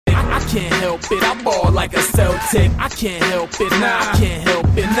can't help it, I ball like a Celtic. I can't help it, nah, I can't help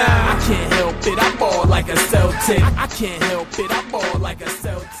it, nah, I can't help it, I ball like a Celtic. I can't help it, I ball like a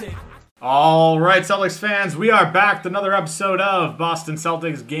Celtic. All right, Celtics fans, we are back with another episode of Boston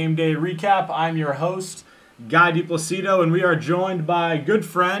Celtics Game Day Recap. I'm your host, Guy DiPlacido, and we are joined by good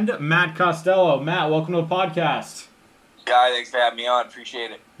friend Matt Costello. Matt, welcome to the podcast. Guy, thanks for having me on.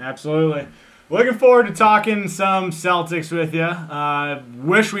 Appreciate it. Absolutely. Looking forward to talking some Celtics with you.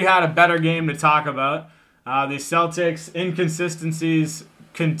 Wish we had a better game to talk about. The Celtics inconsistencies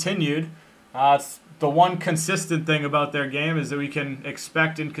continued. It's the one consistent thing about their game is that we can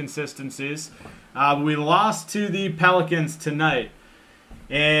expect inconsistencies. We lost to the Pelicans tonight,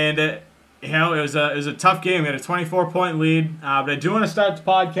 and it was a tough game. We had a 24-point lead, but I do want to start the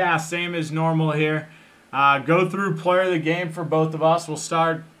podcast same as normal here. Go through player of the game for both of us. We'll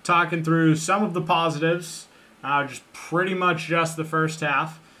start talking through some of the positives, just pretty much just the first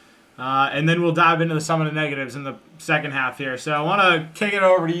half, and then we'll dive into some of the negatives in the second half here. So I want to kick it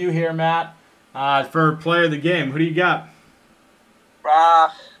over to you here, Matt. For player of the game, who do you got?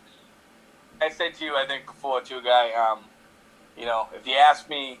 I said to you, I think before too, Guy. If you asked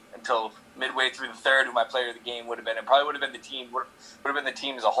me until midway through the third, who my player of the game would have been, it probably would have been the team. Would have been the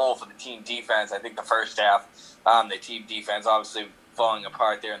team as a whole for the team defense. I think the first half, the team defense obviously falling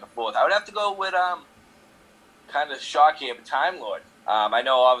apart there in the fourth. I would have to go with kind of shocky of a Time Lord. I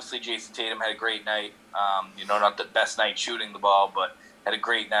know obviously Jason Tatum had a great night. Not the best night shooting the ball, but had a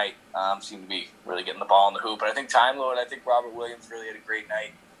great night. Seemed to be really getting the ball in the hoop. But I think Time Lord, I think Robert Williams really had a great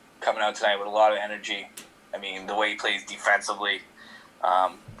night coming out tonight with a lot of energy. I mean, the way he plays defensively,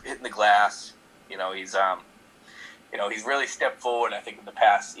 hitting the glass, he's really stepped forward, I think, in the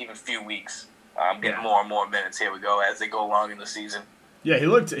past even few weeks. Getting more and more minutes, here we go, as they go along in the season. Yeah, he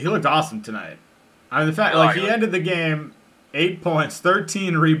looked awesome tonight. I mean, the fact, he ended the game 8 points,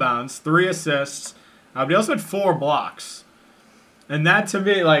 13 rebounds, 3 assists, but he also had 4 blocks. And that, to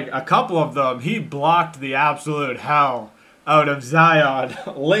me, a couple of them, he blocked the absolute hell out of Zion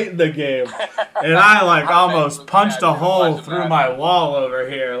late in the game. And I, almost punched a hole through my wall over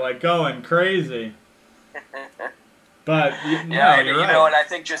here, going crazy. But, you're right. And I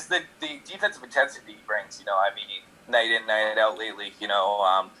think just the defensive intensity he brings, night in, night out lately,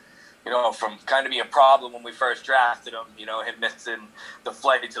 from kind of being a problem when we first drafted him, him missing the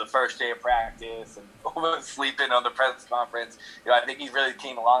flight to the first day of practice and sleeping on the press conference. I think he's really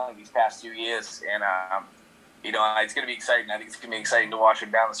came along these past few years, and it's going to be exciting. I think it's going to be exciting to watch him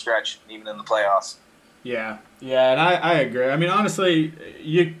down the stretch, even in the playoffs. Yeah, and I agree. I mean, honestly,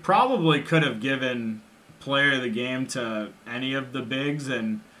 you probably could have given player of the game to any of the bigs,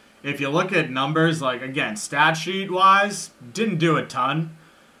 and if you look at numbers, again, stat sheet wise, didn't do a ton.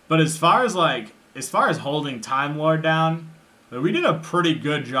 But as far as holding Time Lord down, we did a pretty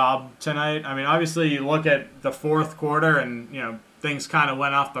good job tonight. I mean, obviously you look at the fourth quarter and, things kind of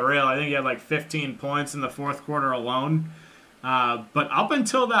went off the rail. I think he had 15 points in the fourth quarter alone. But up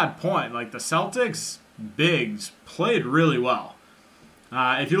until that point, the Celtics bigs played really well.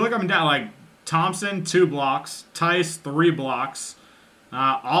 If you look up and down, Thompson, 2 blocks, Tice, 3 blocks.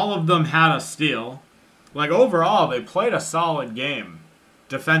 All of them had a steal. Overall, they played a solid game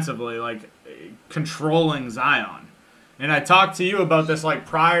defensively, controlling Zion. And I talked to you about this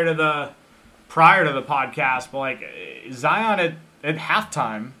prior to the podcast, but Zion at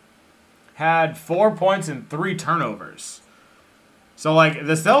halftime had 4 points and 3 turnovers. So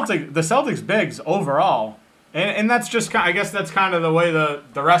the Celtics bigs overall, and that's just, I guess that's kind of the way the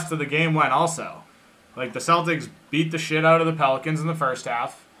rest of the game went also. The Celtics beat the shit out of the Pelicans in the first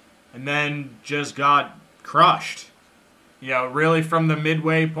half and then just got crushed. Really from the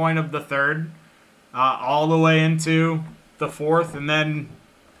midway point of the third, all the way into the fourth, and then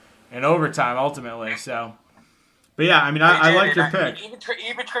in overtime ultimately. So, but yeah, I mean, I like your pick. Even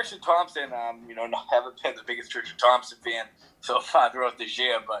Tristan Thompson, haven't been the biggest Tristan Thompson fan so far throughout this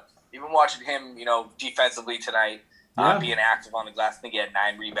year, but even watching him, defensively tonight, being active on the glass, I think he had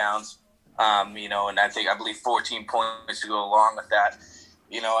 9 rebounds, and I believe 14 points to go along with that.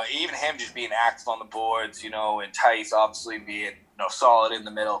 Even him just being active on the boards, and Tice obviously being, solid in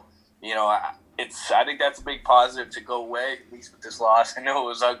the middle. I think that's a big positive to go away, at least with this loss. I know it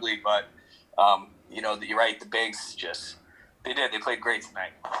was ugly, but, you're right. The bigs they played great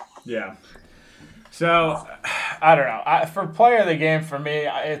tonight. Yeah. So, I don't know. For player of the game, for me,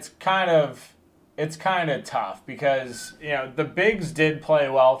 it's kind of tough because, the bigs did play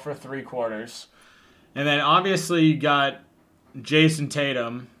well for 3 quarters. And then obviously you got Jason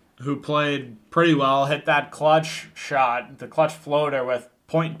Tatum, who played pretty well, hit that clutch shot, the clutch floater with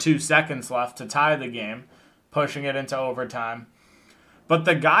 0.2 seconds left to tie the game, pushing it into overtime. But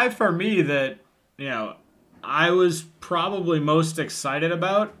the guy for me that, I was probably most excited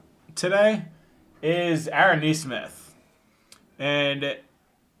about today is Aaron Nesmith. And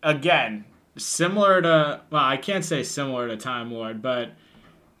again, similar to, well, I can't say similar to Time Lord, but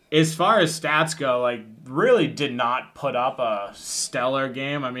as far as stats go, like, really did not put up a stellar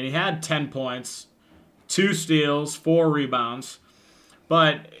game. I mean, he had 10 points, 2 steals, 4 rebounds.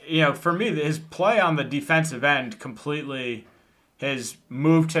 But, for me, his play on the defensive end completely has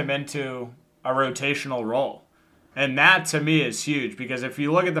moved him into a rotational role. And that, to me, is huge because if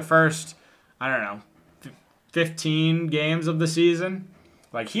you look at the first, 15 games of the season,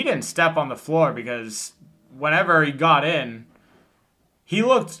 like, he didn't step on the floor because whenever he got in, he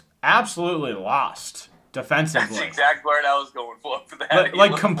looked absolutely lost defensively. That's the exact word I was going for that.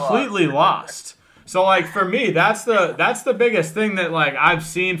 Like completely lost. So, like, for me, that's the biggest thing that, like, I've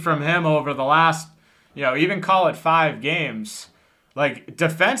seen from him over the last, even call it 5 games. Like,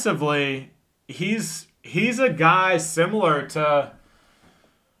 defensively, he's a guy similar to,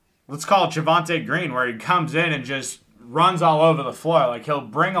 let's call it Javonte Green, where he comes in and just runs all over the floor. Like, he'll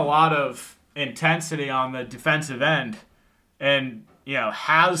bring a lot of intensity on the defensive end and,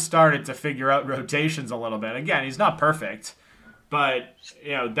 has started to figure out rotations a little bit. Again, he's not perfect, but,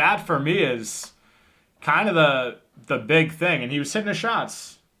 that for me is kind of the big thing. And he was hitting the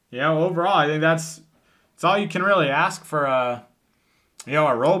shots. Overall, I think that's all you can really ask for a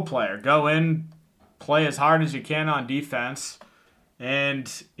role player. Go in, play as hard as you can on defense, and,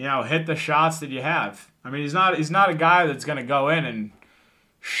 hit the shots that you have. I mean, he's not a guy that's going to go in and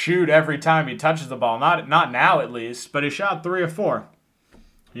shoot every time he touches the ball. Not now, at least, but he shot 3 or 4.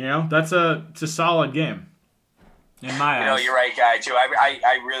 It's a solid game in my eyes. You're right, guy, too.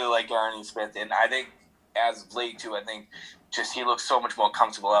 I really like Aaron Smith, and I think as of late, too, I think just he looks so much more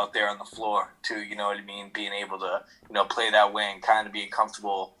comfortable out there on the floor, too, you know what I mean? Being able to, play that wing, kind of being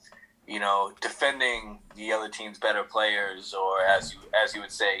comfortable, defending the other team's better players, or as you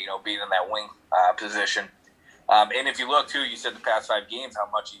would say, being in that wing position. And if you look, too, you said the past 5 games,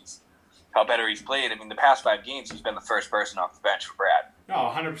 how better he's played. I mean, the past 5 games, he's been the first person off the bench for Brad.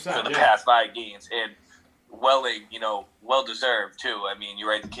 Oh, 100%. For the past 5 games. And well-deserved, too. I mean, you're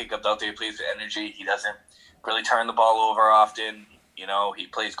right, the kick-up out there, he plays with energy. He doesn't really turn the ball over often. He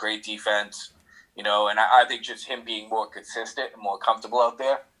plays great defense. And I think just him being more consistent and more comfortable out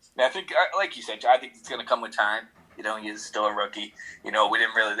there. And I think, like you said, I think it's going to come with time. He's still a rookie. They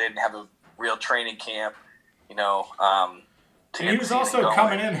didn't have a real training camp, And he was also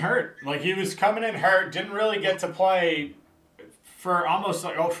coming in hurt. Like, he was coming in hurt, didn't really get to play for almost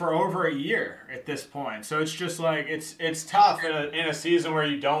for over a year at this point. So it's just like it's tough in a season where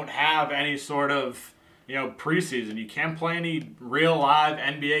you don't have any sort of preseason. You can't play any real live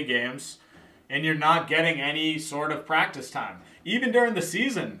NBA games, and you're not getting any sort of practice time. Even during the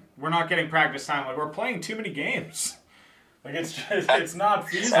season, we're not getting practice time. Like, we're playing too many games. Like, it's not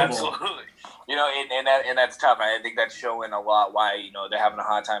feasible. Absolutely. And that's tough. I think that's showing a lot why, they're having a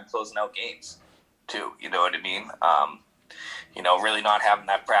hard time closing out games, too. You know what I mean? Really not having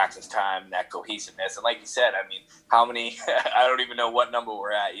that practice time, that cohesiveness. And like you said, I mean, how many, I don't even know what number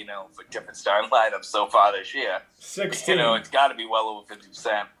we're at, for different starting lineups so far this year. 16. It's got to be well over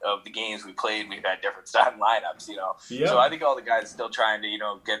 50% of the games we played, we've had different starting lineups, Yep. So I think all the guys are still trying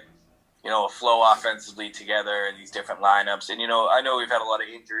to, get, a flow offensively together in these different lineups. And, I know we've had a lot of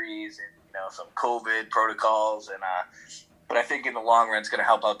injuries and, some COVID protocols. But I think in the long run, it's going to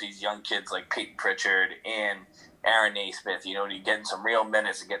help out these young kids like Peyton Pritchard and Aaron Naismith, to getting some real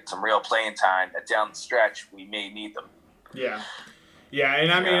minutes and getting some real playing time. That down the stretch, we may need them. Yeah. Yeah,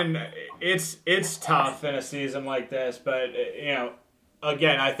 and I mean, it's tough in a season like this, but,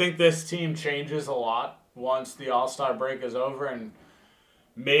 again, I think this team changes a lot once the All-Star break is over, and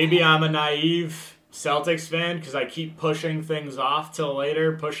maybe I'm a naive Celtics fan because I keep pushing things off till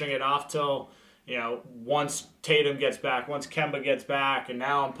later, pushing it off till, once Tatum gets back, once Kemba gets back, and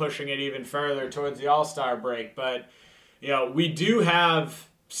now I'm pushing it even further towards the All-Star break. But, we do have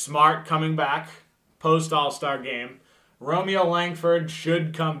Smart coming back post-All-Star game. Romeo Langford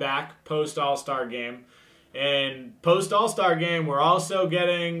should come back post-All-Star game. And post-All-Star game, we're also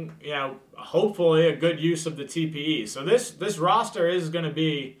getting, hopefully a good use of the TPE. So this roster is going to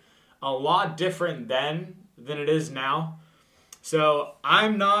be a lot different then than it is now. So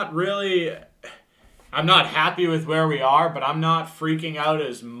I'm not happy with where we are, but I'm not freaking out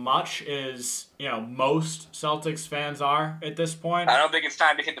as much as, most Celtics fans are at this point. I don't think it's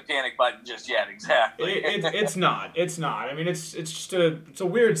time to hit the panic button just yet, exactly. It's not. I mean, it's just it's a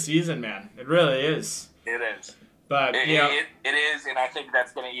weird season, man. It really is. It is. But, it is, and I think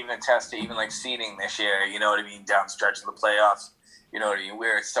that's going to even attest to even, like, seeding this year, you know what I mean, down the stretch of the playoffs. You know what I mean?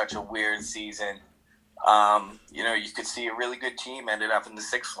 Where it's such a weird season. You know, you could see a really good team ended up in the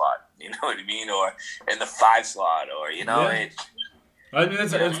 6 slot. You know what I mean? Or in the 5 slot. Or, you know, I mean,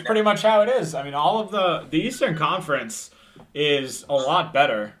 it's pretty much how it is. I mean, all of the Eastern Conference is a lot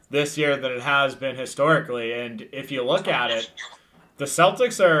better this year than it has been historically. And if you look at it, the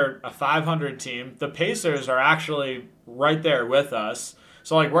Celtics are a 500 team. The Pacers are actually right there with us.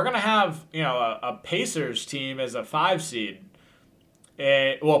 So, like, we're going to have, you know, a Pacers team as a 5 seed.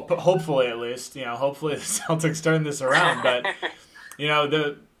 Well, hopefully at least. You know, hopefully the Celtics turn this around. But, you know,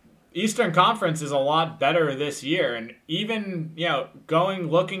 the Eastern Conference is a lot better this year. And even, you know,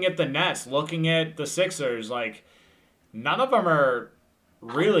 looking at the Nets, looking at the Sixers, like, none of them are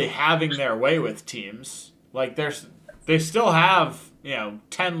really having their way with teams. Like, they still have, you know,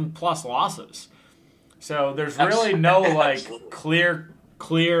 10-plus losses. So there's really no, like, clear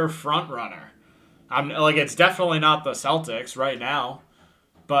front runner. Like, it's definitely not the Celtics right now.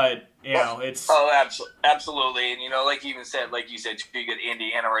 But, you know, it's... Oh, absolutely. And, you know, like you said, you get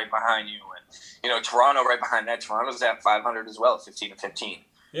Indiana right behind you. And, you know, Toronto right behind that. Toronto's at 500 as well, 15-15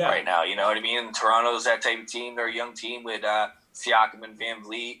 right now. You know what I mean? And Toronto's that type of team. They're a young team with Siakam and Van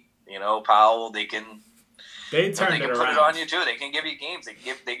Vliet. You know, Powell, they can put it on you, too. They can give you games.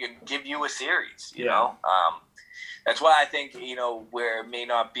 They can give you a series, you know? That's why I think, you know, where it may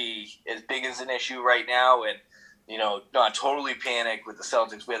not be as big as an issue right now and, you know, not totally panic with the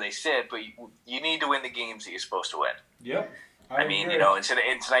Celtics where they sit, but you need to win the games that you're supposed to win. Yep. I mean, you know, and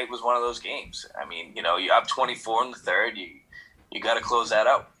tonight was one of those games. I mean, you know, you're up 24 in the third. You got to close that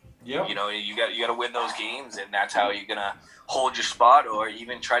out. Yep. You know, you got to win those games, and that's how you're gonna hold your spot, or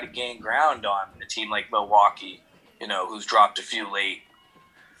even try to gain ground on a team like Milwaukee. You know, who's dropped a few late.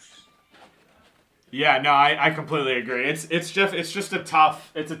 Yeah, no, I completely agree. It's just a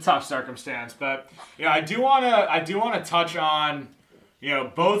tough circumstance, but you know, I do wanna touch on, you know,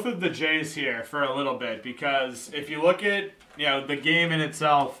 both of the Jays here for a little bit, because if you look at, you know, the game in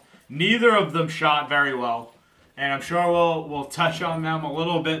itself, neither of them shot very well, and I'm sure we'll touch on them a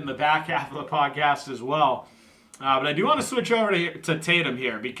little bit in the back half of the podcast as well. But I do want to switch over to Tatum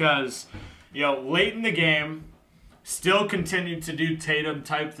here, because, you know, late in the game, still continued to do Tatum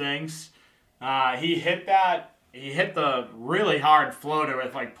type things. He hit the really hard floater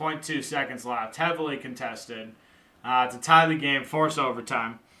with like 0.2 seconds left, heavily contested, to tie the game, force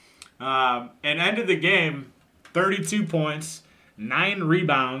overtime. And ended the game 32 points, 9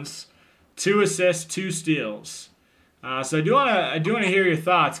 rebounds, 2 assists, 2 steals. So I do want to hear your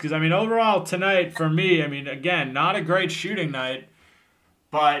thoughts, because I mean, overall tonight for me, I mean, again, not a great shooting night,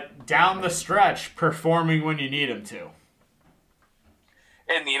 but down the stretch, performing when you need him to.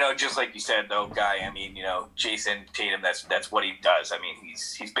 And, you know, just like you said, though, Guy, I mean, you know, Jason Tatum, that's what he does. I mean,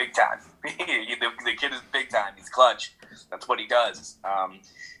 he's big time. The kid is big time. He's clutch. That's what he does.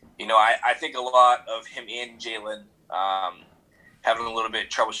 You know, I think a lot of him and Jalen having a little bit of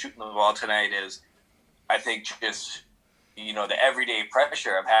trouble shooting the ball tonight is, I think, just, you know, the everyday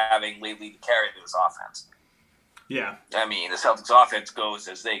pressure of having lately to carry this offense. Yeah. I mean, the Celtics offense goes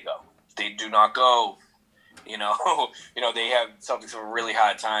as they go. They do not go... You know, Celtics have a really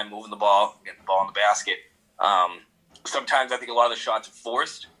hard time moving the ball, getting the ball in the basket. Sometimes I think a lot of the shots are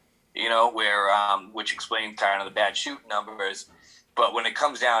forced, you know, where which explains kind of the bad shooting numbers. But when it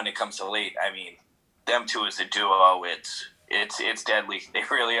comes down, it comes to late. I mean, them two as a duo, it's deadly. They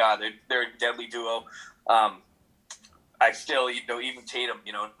really are. They're a deadly duo. I still, you know, even Tatum,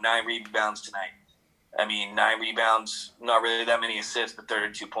 you know, 9 rebounds tonight. I mean, 9 rebounds, not really that many assists, but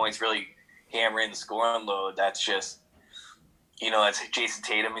 32 points, really hammering the scoring load. That's just, you know, that's Jason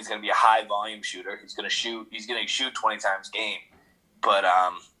Tatum. He's going to be a high volume shooter. He's going to shoot 20 times a game. But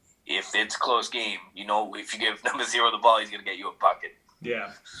if it's a close game, you know, if you give number 0 the ball, he's going to get you a bucket.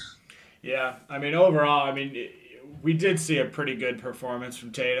 Yeah. Yeah. I mean, overall, I mean, we did see a pretty good performance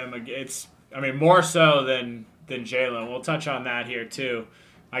from Tatum. It's, I mean, more so than Jalen. We'll touch on that here too,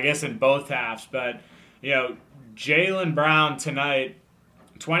 I guess, in both halves. But, you know, Jaylen Brown tonight,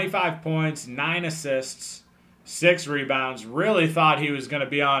 25 points, 9 assists, 6 rebounds. Really thought he was going to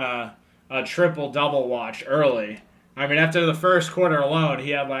be on a triple-double watch early. I mean, after the first quarter alone,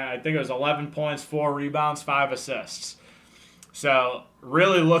 he had, like, I think it was 11 points, 4 rebounds, 5 assists. So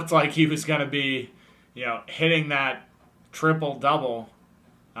really looked like he was going to be, you know, hitting that triple-double.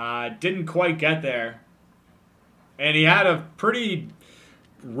 Didn't quite get there. And he had a pretty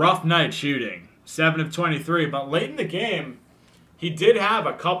rough night shooting, 7 of 23. But late in the game, he did have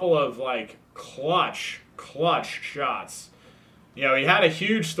a couple of, like, clutch shots. You know, he had a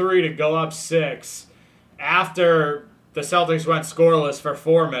huge 3 to go up 6 after the Celtics went scoreless for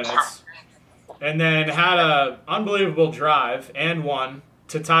 4 minutes. and then had a unbelievable drive and won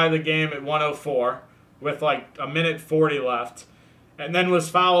to tie the game at 104 with like a minute 40 left, and then was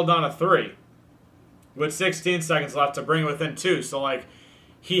fouled on a 3 with 16 seconds left to bring it within 2. So like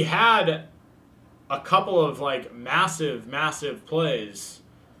he had a couple of like massive plays.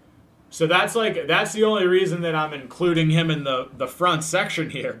 So that's the only reason that I'm including him in the front section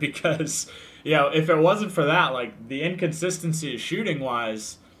here, because if it wasn't for that, like the inconsistencies shooting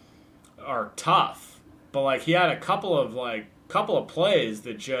wise are tough. But like he had a couple of plays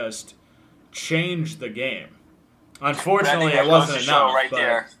that just changed the game. Unfortunately, it wasn't enough.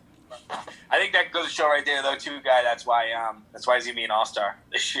 There. I think that goes to show right there, though, too, Guy. That's why he's gonna be an all-star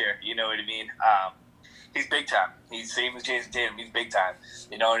this year. You know what I mean? He's big time. He's same as Jason Tatum. He's big time.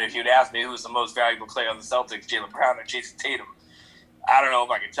 And if you'd ask me who's the most valuable player on the Celtics, Jaylen Brown or Jason Tatum, I don't know if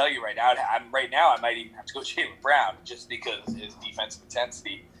I can tell you right now. I might even have to go Jaylen Brown just because of his defensive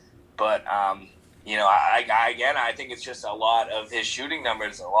intensity. But I think it's just a lot of his shooting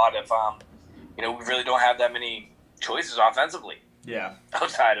numbers. A lot of we really don't have that many choices offensively. Yeah.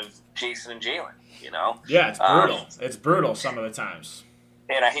 Outside of Jason and Jaylen, Yeah, it's brutal. It's brutal some of the times.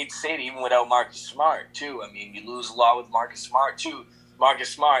 And I hate to say it, even without Marcus Smart, too. I mean, you lose a lot with Marcus Smart, too. Marcus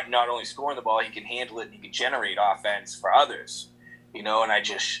Smart, not only scoring the ball, he can handle it and he can generate offense for others. And I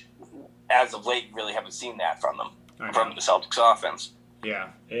just, as of late, really haven't seen that from them, from the Celtics offense.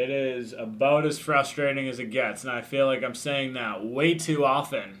 Yeah, it is about as frustrating as it gets. And I feel like I'm saying that way too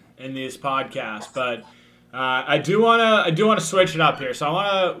often in these podcasts, but I do want to switch it up here. So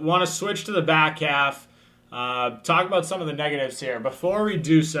I want to switch to the back half. Talk about some of the negatives here. Before we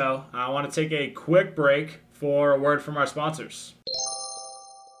do so, I want to take a quick break for a word from our sponsors.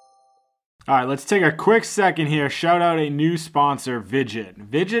 All right, let's take a quick second here. Shout out a new sponsor, Vidget.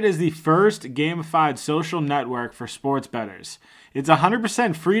 Vidget is the first gamified social network for sports bettors. It's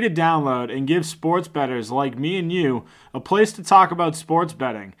 100% free to download and gives sports bettors like me and you a place to talk about sports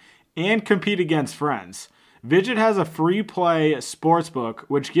betting and compete against friends. Vidget has a free play sportsbook,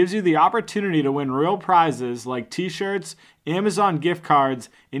 which gives you the opportunity to win real prizes like t-shirts, Amazon gift cards,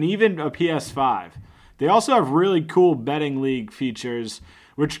 and even a PS5. They also have really cool betting league features,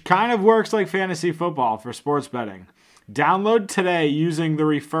 which kind of works like fantasy football for sports betting. Download today using the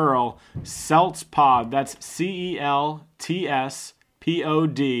referral CELTSPOD, that's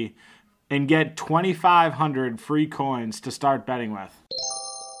CELTSPOD, and get 2,500 free coins to start betting with.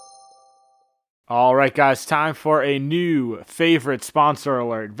 All right, guys, time for a new favorite sponsor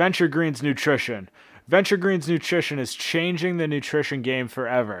alert, Venture Greens Nutrition. Venture Greens Nutrition is changing the nutrition game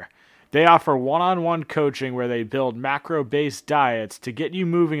forever. They offer one-on-one coaching where they build macro-based diets to get you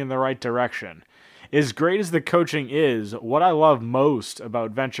moving in the right direction. As great as the coaching is, what I love most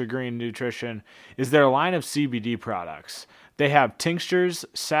about Venture Green Nutrition is their line of CBD products. They have tinctures,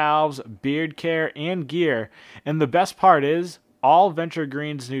 salves, beard care, and gear, and the best part is, all Venture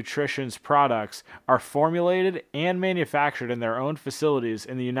Greens Nutrition's products are formulated and manufactured in their own facilities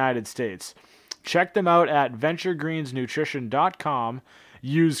in the United States. Check them out at venturegreensnutrition.com.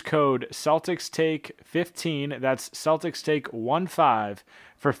 Use code CelticsTake15, that's CelticsTake15,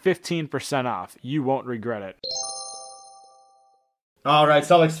 for 15% off. You won't regret it. All right,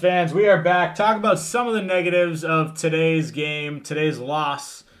 Celtics fans, we are back. Talk about some of the negatives of today's game, today's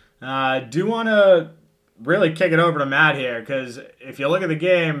loss. Do want to really kick it over to Matt here, because if you look at the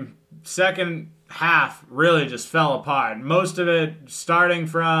game, second half really just fell apart. Most of it starting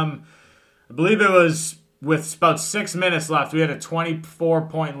from, I believe it was with about 6 minutes left, we had a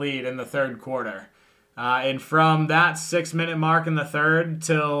 24-point lead in the third quarter. And from that 6-minute mark in the third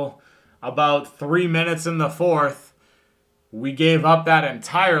till about 3 minutes in the fourth, we gave up that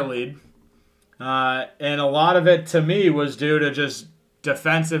entire lead. And a lot of it, to me, was due to just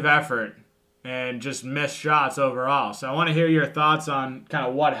defensive effort and just missed shots overall. So I want to hear your thoughts on kind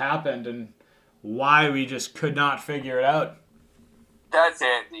of what happened and why we just could not figure it out. That's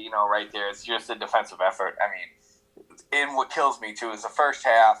it, right there. It's just a defensive effort. I mean, and what kills me, too, is the first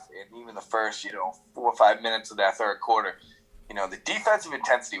half and even the first, 4 or 5 minutes of that third quarter, the defensive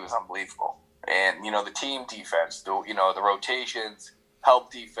intensity was unbelievable. And, the team defense, the rotations,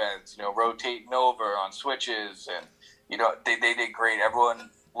 help defense, rotating over on switches. And, they did great.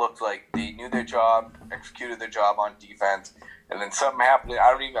 Everyone looked like they knew their job, executed their job on defense, and then something happened.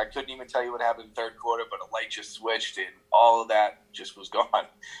 I couldn't even tell you what happened in the third quarter, but a light just switched, and all of that just was gone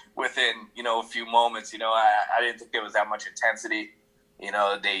within, a few moments. I didn't think there was that much intensity.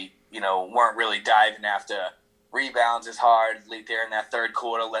 They, weren't really diving after rebounds as hard late there in that third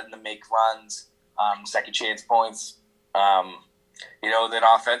quarter, letting them make runs, second chance points. Then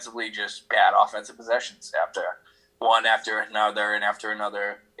offensively, just bad offensive possessions after one after another and after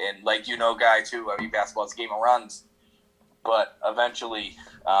another. And like Guy, too, I mean, basketball's a game of runs. But eventually,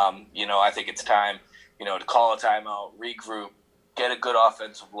 I think it's time, to call a timeout, regroup, get a good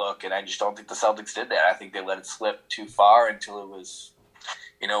offensive look. And I just don't think the Celtics did that. I think they let it slip too far until it was,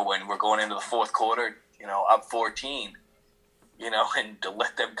 when we're going into the fourth quarter, up 14, and to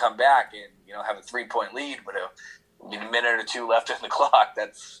let them come back and, have a 3-point lead with a minute or two left in the clock,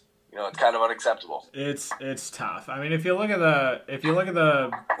 that's, it's kind of unacceptable. It's tough. I mean, if you look at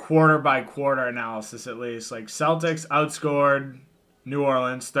the quarter by quarter analysis, at least, like Celtics outscored New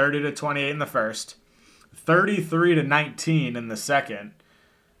Orleans 30-28 in the first, 33-19 in the second.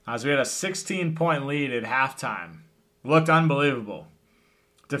 So we had a 16-point lead at halftime. Looked unbelievable.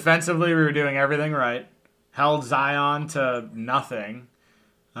 Defensively, we were doing everything right. Held Zion to nothing.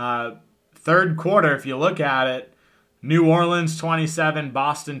 Third quarter, if you look at it, New Orleans 27,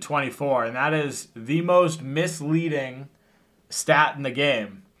 Boston 24, and that is the most misleading stat in the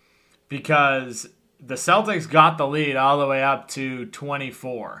game because the Celtics got the lead all the way up to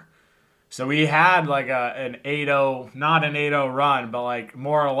 24. So we had like an 8-0, not an 8-0 run, but like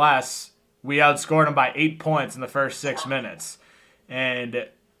more or less we outscored them by 8 points in the first 6 minutes. And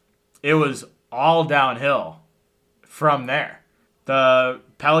it was all downhill from there. The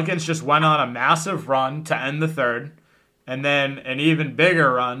Pelicans just went on a massive run to end the third, and then an even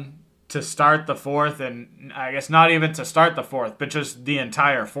bigger run to start the fourth, and I guess not even to start the fourth, but just the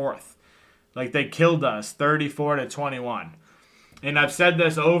entire fourth. Like, they killed us 34-21. And I've said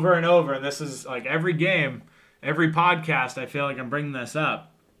this over and over, and this is like every game, every podcast, I feel like I'm bringing this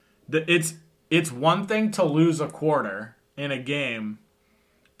up. It's one thing to lose a quarter in a game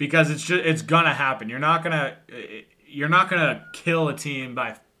because it's gonna happen. You're not gonna kill a team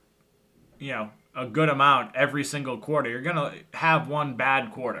by a good amount every single quarter. You're gonna have one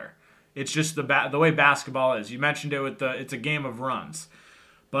bad quarter. It's just the way basketball is. You mentioned it with it's a game of runs,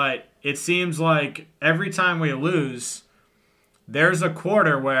 but it seems like every time we lose, there's a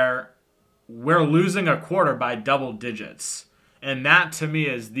quarter where we're losing a quarter by double digits, and that to me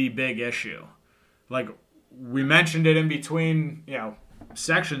is the big issue. Like, we mentioned it in between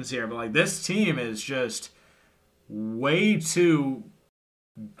sections here, but like, this team is just way too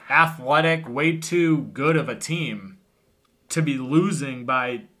athletic, way too good of a team to be losing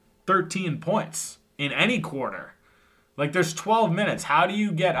by 13 points in any quarter. Like, there's 12 minutes. How do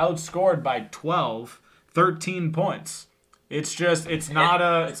you get outscored by 13 points? It's not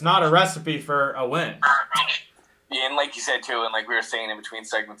a recipe for a win. Yeah, and like you said too, and like we were saying in between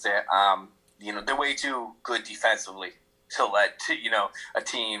segments there, they're way too good defensively to let a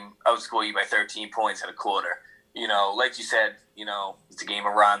team outscore you by 13 points in a quarter. Like you said, it's a game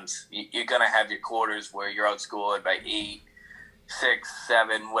of runs. You're going to have your quarters where you're outscored by 8, 6,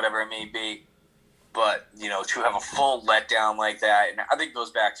 7, whatever it may be. But, to have a full letdown like that, and I think it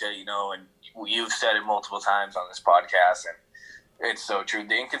goes back to, and you've said it multiple times on this podcast, and it's so true,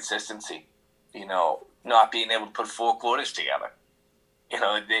 the inconsistency, not being able to put 4 quarters together.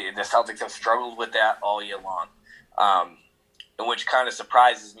 The Celtics have struggled with that all year long, and which kind of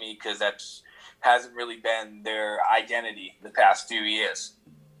surprises me because that's hasn't really been their identity the past few years.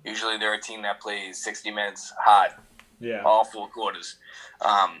 Usually they're a team that plays 60 minutes hard, all 4 quarters.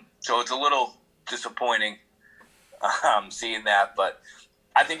 So it's a little disappointing seeing that, but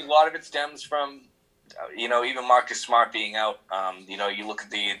I think a lot of it stems from, even Marcus Smart being out. You look at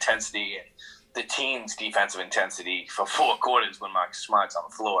the intensity and the team's defensive intensity for 4 quarters when Marcus Smart's on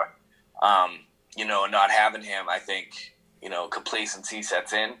the floor. Not having him, I think, complacency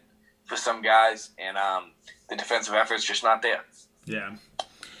sets in for some guys, and the defensive effort's just not there.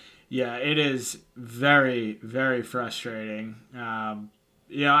 Yeah, it is very, very frustrating.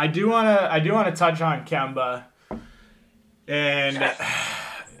 I do want to touch on Kemba, and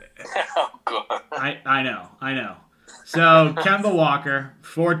oh God, I know. So Kemba Walker,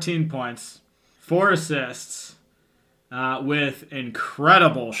 14 points, 4 assists, with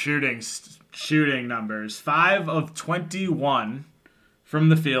incredible shooting numbers, 5 of 21 from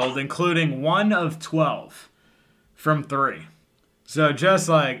the field, including 1 of 12 from 3. So just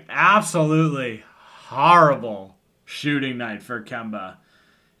like absolutely horrible shooting night for Kemba.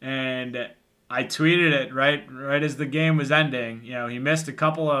 And I tweeted it right as the game was ending. He missed a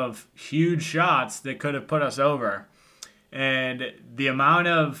couple of huge shots that could have put us over. And the amount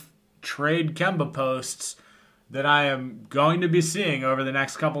of trade Kemba posts that I am going to be seeing over the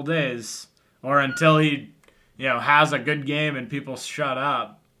next couple days, or until he has a good game and people shut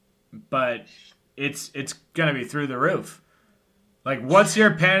up, but it's going to be through the roof. Like, what's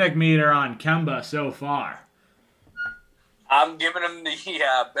your panic meter on Kemba so far? I'm giving him the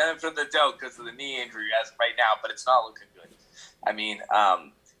benefit of the doubt because of the knee injury as of right now, but it's not looking good. I mean,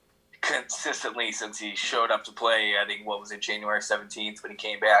 consistently since he showed up to play, I think, what was it, January 17th when he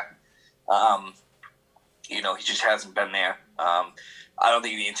came back, he just hasn't been there. I don't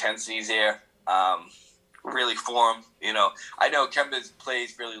think the intensity's there really for him. I know Kemba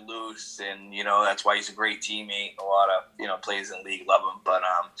plays really loose, and, that's why he's a great teammate. A lot of, players in the league love him. But,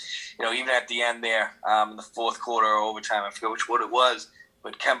 even at the end there, in the fourth quarter or overtime, I forget what it was,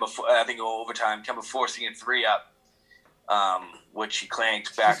 but Kemba, I think overtime, Kemba forcing a 3-up, which he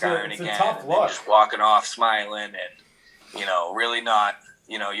clanked back iron again. Tough and look. just walking off, smiling, and, really not,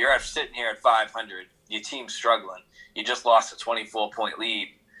 you're sitting here at 500, your team's struggling. You just lost a 24-point lead.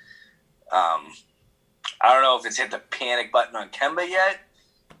 I don't know if it's hit the panic button on Kemba yet,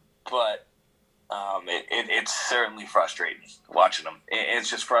 but it's certainly frustrating watching him. It's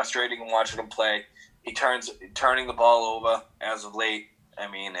just frustrating watching him play. Turning the ball over as of late.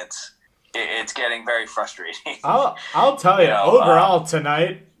 I mean, it's getting very frustrating. I'll tell you, overall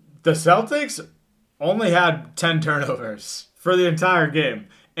tonight, the Celtics only had 10 turnovers for the entire game,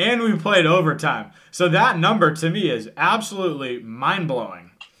 and we played overtime. So that number to me is absolutely mind-blowing.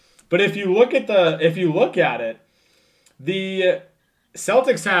 But if you look at it, the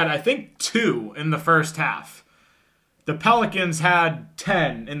Celtics had, I think, 2 in the first half. The Pelicans had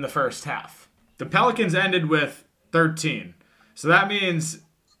 10 in the first half. The Pelicans ended with 13. So that means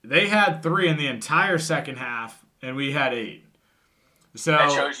they had 3 in the entire second half, and we had 8. So that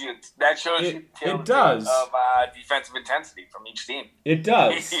shows you it does of defensive intensity from each team. It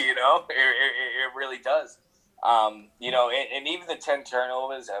does. It really does. And even the 10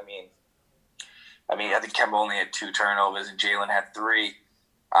 turnovers, I mean, I think Kemba only had 2 turnovers and Jalen had 3.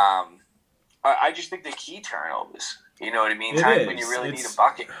 I just think the key turnovers, you know what I mean? Times when you really need a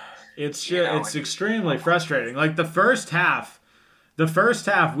bucket. It's extremely frustrating. Like the first half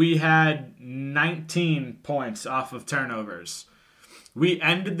we had 19 points off of turnovers. We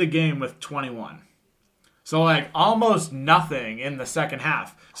ended the game with 21. So, almost nothing in the second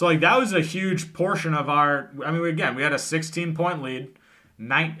half. So, that was a huge portion of our... I mean, we had a 16-point lead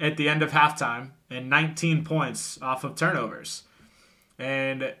at the end of halftime and 19 points off of turnovers.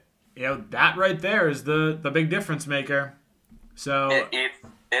 And, that right there is the big difference maker. So It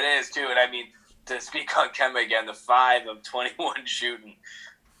is, too. And, I mean, to speak on Kemba again, the 5 of 21 shooting,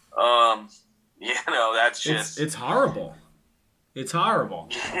 that's just... It's horrible. It's horrible.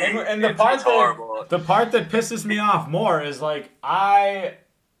 And the part that pisses me off more is I'm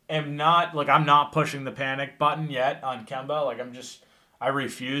not pushing the panic button yet on Kemba. I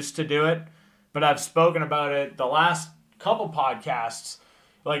refuse to do it. But I've spoken about it the last couple podcasts.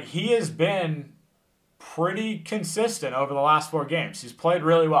 He has been pretty consistent over the last 4 games. He's played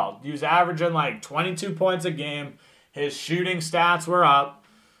really well. He was averaging 22 points a game. His shooting stats were up.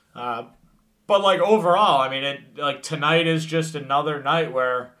 But overall, I mean, tonight is just another night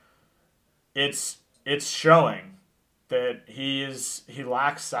where it's showing that he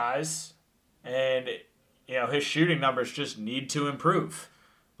lacks size, and his shooting numbers just need to improve.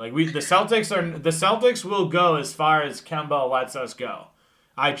 The Celtics will go as far as Kemba lets us go.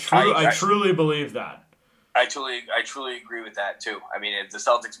 I truly believe that. I truly agree with that too. I mean, if the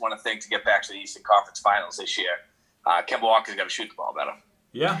Celtics want to get back to the Eastern Conference Finals this year, Kemba Walker's got to shoot the ball better.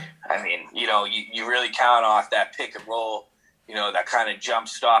 Yeah. I mean, you really count off that pick and roll, that kind of jump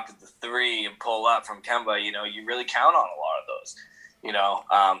stop at the 3 and pull up from Kemba. You really count on a lot of those.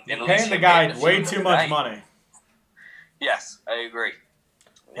 You're paying the guy way too much money. Yes, I agree.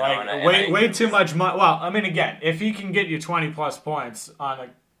 Way too much money. Well, I mean, again, if he can get you 20-plus points on a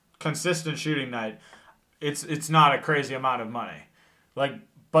consistent shooting night, it's not a crazy amount of money.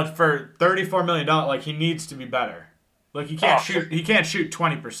 But for $34 million, he needs to be better. He can't shoot. He can't shoot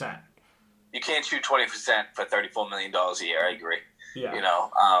 20%. You can't shoot 20% for $34 million a year. I agree. Yeah.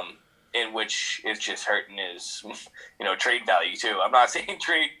 In which is just hurting his, trade value too. I'm not saying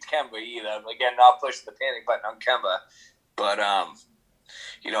trade Kemba either. Again, not push the panic button on Kemba, but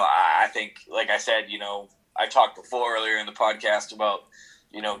I think, like I said, I talked before earlier in the podcast about,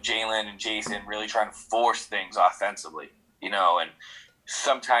 Jalen and Jason really trying to force things offensively, and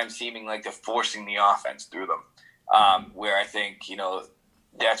sometimes seeming like they're forcing the offense through them. Where I think,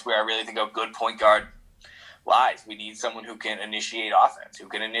 that's where I really think a good point guard lies. We need someone who can initiate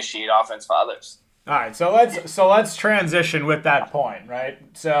offense for others. All right, so let's transition with that point, right?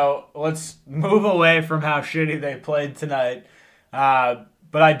 So let's move away from how shitty they played tonight.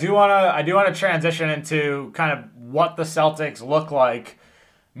 But I do want to transition into kind of what the Celtics look like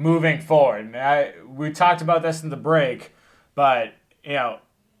moving forward. We talked about this in the break, but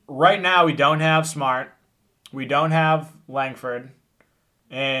right now we don't have Smart. we don't have Langford,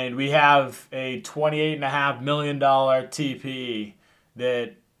 and we have a $28.5 million TPE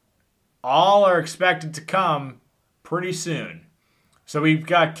that all are expected to come pretty soon. So we've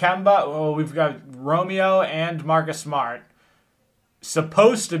got we've got Romeo and Marcus Smart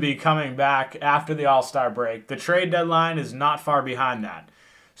supposed to be coming back after the All-Star break. The trade deadline is not far behind that.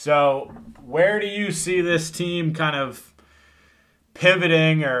 So where do you see this team kind of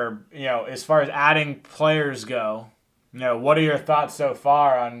pivoting, or, as far as adding players go? What are your thoughts so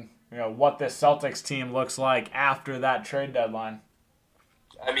far on, what this Celtics team looks like after that trade deadline?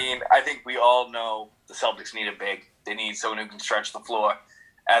 I mean, I think we all know the Celtics need a big. They need someone who can stretch the floor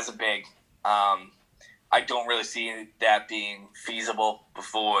as a big. I don't really see that being feasible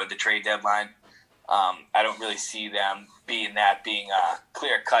before the trade deadline. I don't really see them being a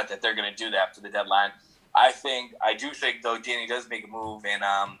clear cut that they're going to do that for the deadline. I do think though, Danny does make a move, and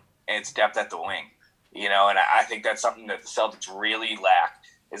it's depth at the wing. And I think that's something that the Celtics really lack.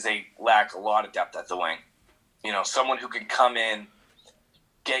 They lack a lot of depth at the wing. Someone who can come in,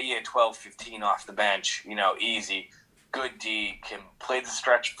 get you a 12-15 off the bench, easy. Good D, can play the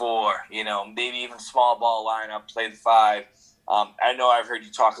stretch 4, maybe even small ball lineup, play the 5. I know I've heard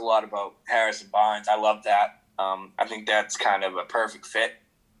you talk a lot about Harrison Barnes. I love that. I think that's kind of a perfect fit,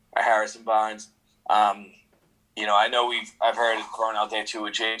 Harrison Barnes. I know I've heard it thrown out there too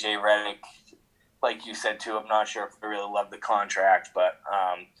with J.J. Redick. Like you said too, I'm not sure if I really love the contract, but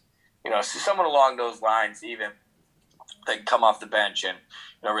someone along those lines even that can come off the bench and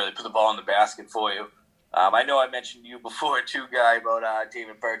really put the ball in the basket for you. I know I mentioned you before too, Guy, about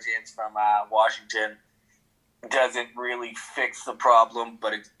David Bertans from Washington. Doesn't really fix the problem,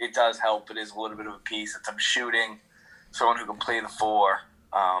 but it does help. It is a little bit of a piece. It's some shooting, someone who can play the 4.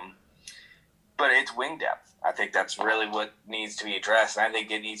 But it's wing depth. I think that's really what needs to be addressed, and I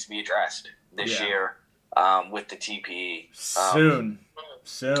think it needs to be addressed this year with the TPE. Soon.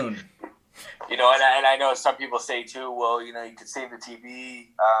 And I know some people say too, well, you could save the TPE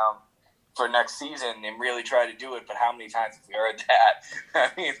for next season and really try to do it, but how many times have we heard that?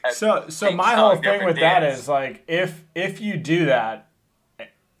 I mean, so my whole thing with that is, like, if you do that,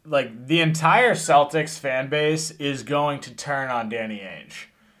 like, the entire Celtics fan base is going to turn on Danny Ainge.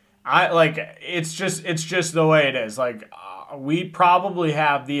 It's just the way it is. Like, we probably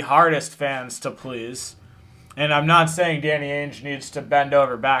have the hardest fans to please. And I'm not saying Danny Ainge needs to bend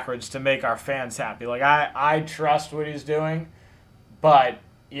over backwards to make our fans happy. Like, I trust what he's doing, but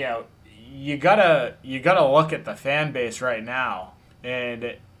you gotta look at the fan base right now.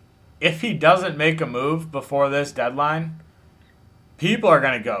 And if he doesn't make a move before this deadline, people are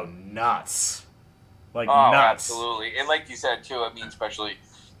gonna go nuts. Nuts. Absolutely. And like you said too, I mean, especially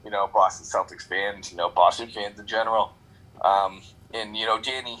Boston Celtics fans, Boston fans in general. And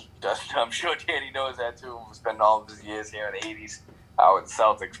Danny does. I'm sure Danny knows that too. We've spent all of his years here in the '80s with the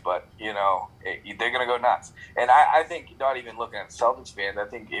Celtics, but they're gonna go nuts. And I think, not even looking at Celtics fans, I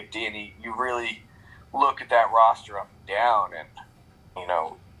think if Danny, you really look at that roster up and down, and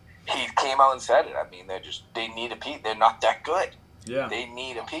he came out and said it. I mean, they need a piece. They're not that good. Yeah. They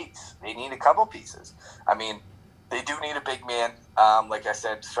need a piece. They need a couple pieces. I mean, they do need a big man. Like I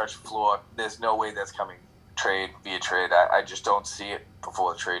said, to stretch the floor. There's no way that's coming via trade. I just don't see it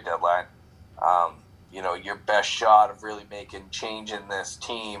before the trade deadline. Your best shot of really changing this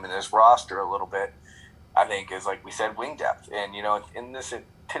team and this roster a little bit, I think, is, like we said, wing depth. And in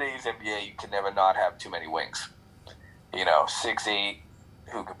today's NBA, you can never not have too many wings. 6'8",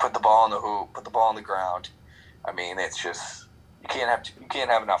 who can put the ball in the hoop, put the ball on the ground. I mean, it's just you can't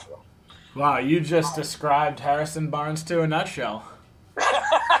have enough of them. Wow, you just described Harrison Barnes to a nutshell.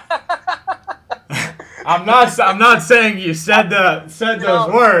 I'm not saying you said those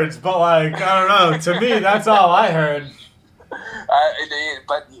words, but, like, I don't know. To me, that's all I heard.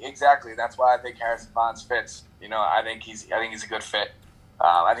 But exactly, that's why I think Harrison Barnes fits. I think he's a good fit.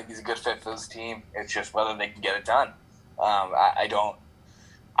 I think he's a good fit for this team. It's just whether they can get it done.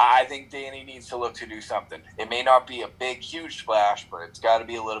 I think Danny needs to look to do something. It may not be a big, huge splash, but it's got to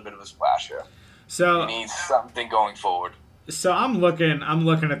be a little bit of a splash here. So he needs something going forward. So I'm looking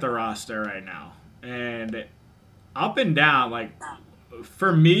at the roster right now, and up and down, like,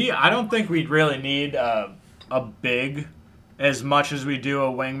 for me, I don't think we really need a big as much as we do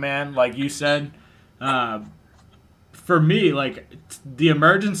a wingman, like you said. For me, like, the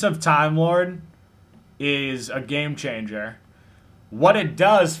emergence of Time Lord is a game changer. What it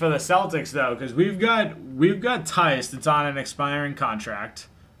does for the Celtics, though, because we've got Tice that's on an expiring contract,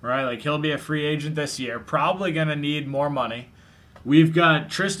 right? Like, he'll be a free agent this year, probably going to need more money. We've got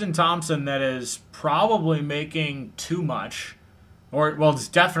Tristan Thompson that is probably making too much, it's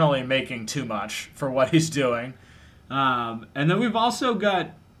definitely making too much for what he's doing. And then we've also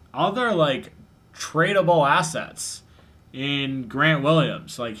got other like tradable assets in Grant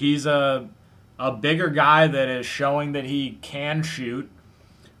Williams. Like he's a bigger guy that is showing that he can shoot.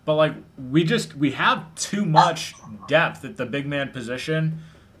 But like we have too much depth at the big man position,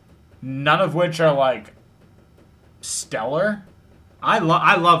 none of which are like stellar. I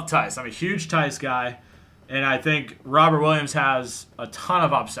love Tice. I'm a huge Tice guy, and I think Robert Williams has a ton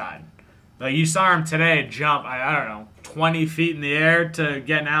of upside. Like you saw him today jump, I don't know, 20 feet in the air to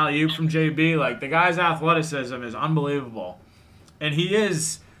get an alley-oop from JB. Like the guy's athleticism is unbelievable, and he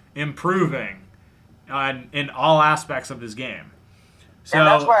is improving in all aspects of his game. So, and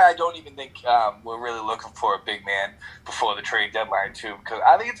that's why I don't even think we're really looking for a big man before the trade deadline, too, because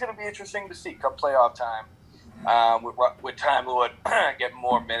I think it's going to be interesting to see come playoff time with Time Lord getting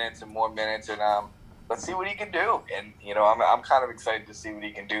more minutes, and let's see what he can do. And, I'm kind of excited to see what he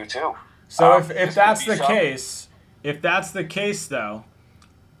can do, too. So if that's the case, though,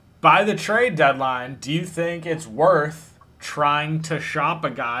 by the trade deadline, do you think it's worth trying to shop a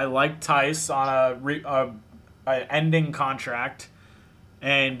guy like Tice on a ending contract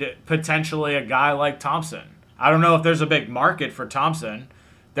and potentially a guy like Thompson? I don't know if there's a big market for Thompson.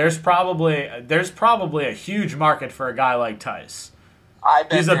 There's probably a huge market for a guy like Tice.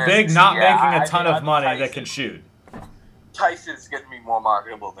 He's a big, not making a ton of money that can shoot. Tice is going to be more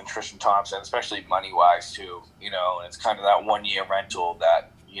marketable than Tristan Thompson, especially money-wise, too. And it's kind of that one-year rental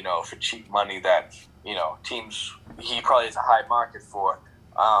that, for cheap money that, teams he probably has a high market for.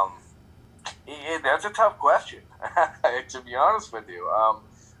 That's a tough question, to be honest with you.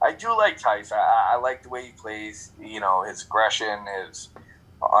 I do like Tice. I like the way he plays, his aggression, his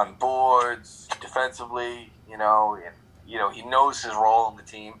on boards, defensively, and, he knows his role in the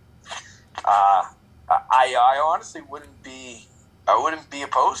team. I honestly wouldn't be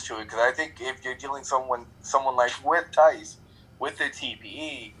opposed to it, because I think if you're dealing someone like with Tice, with the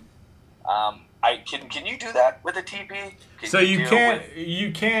TPE, can you do that with a TP? So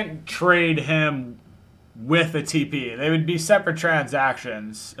you can't trade him with a TP. They would be separate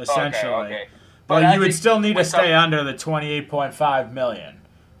transactions essentially. Okay. But you would still need to stay under the $28.5 million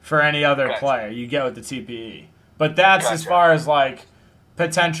for any other player you get with the TPE. But that's as far as like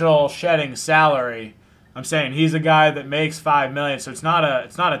potential shedding salary. I'm saying he's a guy that makes $5 million, so it's not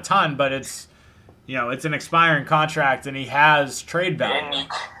a ton, but it's it's an expiring contract and he has trade value.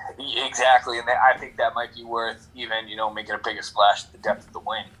 Exactly, and I think that might be worth even, making a bigger splash at the depth of the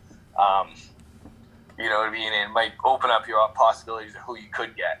wing. What I mean? And it might open up your possibilities of who you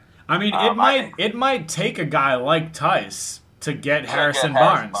could get. I mean, it might take a guy like Tice to get Harrison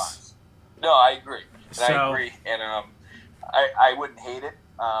Barnes. No, I agree. And I wouldn't hate it.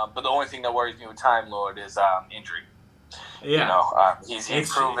 But the only thing that worries me with Time Lord is injury. Yeah,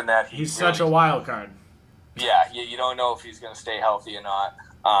 he's proven that he's really, such a wild card. Yeah, you don't know if he's going to stay healthy or not.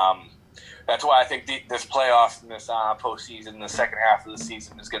 That's why I think this playoffs and this postseason, the second half of the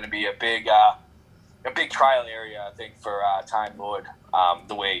season, is going to be a big trial area, I think, for Time Lord.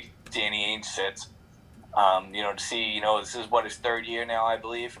 The way Danny Ainge sits, to see, this is his third year now, I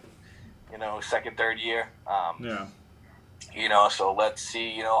believe. Third year. So let's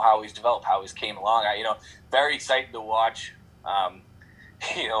see, how he's developed, how he's came along. Very excited to watch.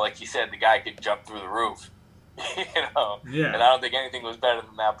 Like you said, the guy could jump through the roof. Yeah. And I don't think anything was better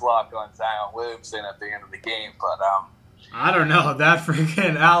than that block on Zion Williamson at the end of the game. But I don't know, that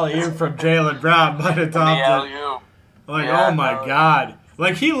freaking alley-oop from Jaylen Brown might have topped it. alley-oop. Like, oh my God.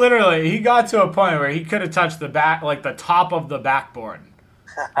 Like he got to a point where he could have touched the top of the backboard.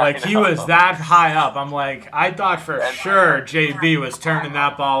 Like he was that high up. I'm like, I thought for sure JB was turning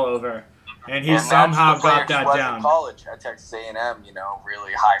that ball over, and he somehow got that down. In college at Texas A&M,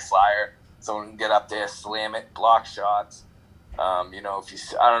 really high flyer. Someone can get up there, slam it, block shots. I don't know if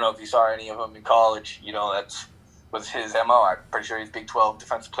you saw any of them in college. That was his MO. I'm pretty sure he's Big 12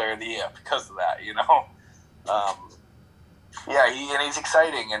 Defensive Player of the Year because of that. He's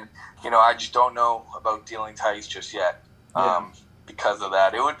exciting, and I just don't know about dealing Tice just yet. Because of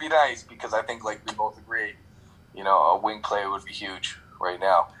that, it would be nice because I think, like we both agree, a wing player would be huge right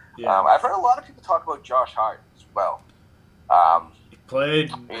now. Yeah. I've heard a lot of people talk about Josh Hart as well. He played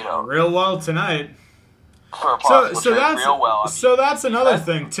real well tonight. So that's another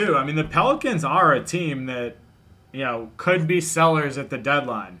thing too. I mean, the Pelicans are a team that could be sellers at the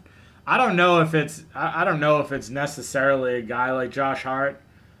deadline. I don't know if it's necessarily a guy like Josh Hart,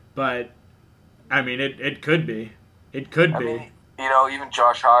 but I mean it could be. It could be. Even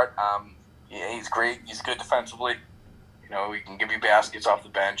Josh Hart, he's great. He's good defensively. He can give you baskets off the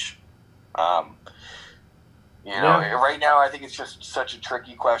bench. You know, right now I think it's just such a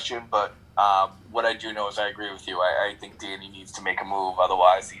tricky question, but what I do know is I agree with you. I think Danny needs to make a move,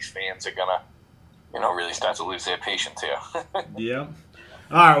 otherwise these fans are gonna, really start to lose their patience here. Yep.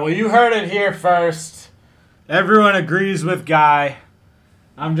 All right. Well, you heard it here first. Everyone agrees with Guy.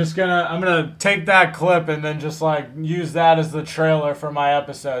 I'm gonna take that clip and then just use that as the trailer for my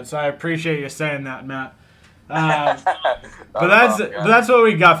episode. So I appreciate you saying that, Matt. But that's what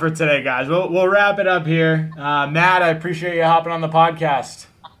we got for today, guys. We'll wrap it up here. Matt, I appreciate you hopping on the podcast.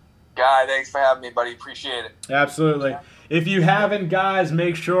 Guy, thanks for having me, buddy. Appreciate it. Absolutely. If you haven't, guys,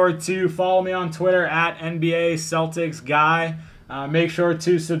 make sure to follow me on Twitter at NBA Celtics Guy. Make sure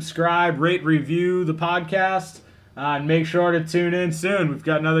to subscribe, rate, review the podcast, and make sure to tune in soon. We've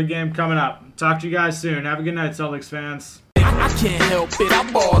got another game coming up. Talk to you guys soon. Have a good night, Celtics fans. I can't help it,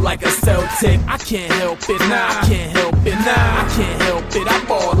 I ball like a Celtic. I can't help it, nah, I can't help it, nah, I can't help it, I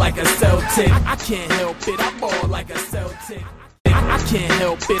ball like a Celtic. I can't help it, I ball like a Celtic. I can't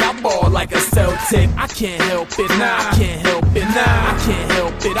help it, I ball like a Celtic. I can't help it, nah, I can't help it, nah, I can't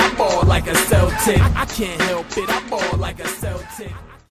help it, I ball like a Celtic. I can't help it, I ball like a Celtic.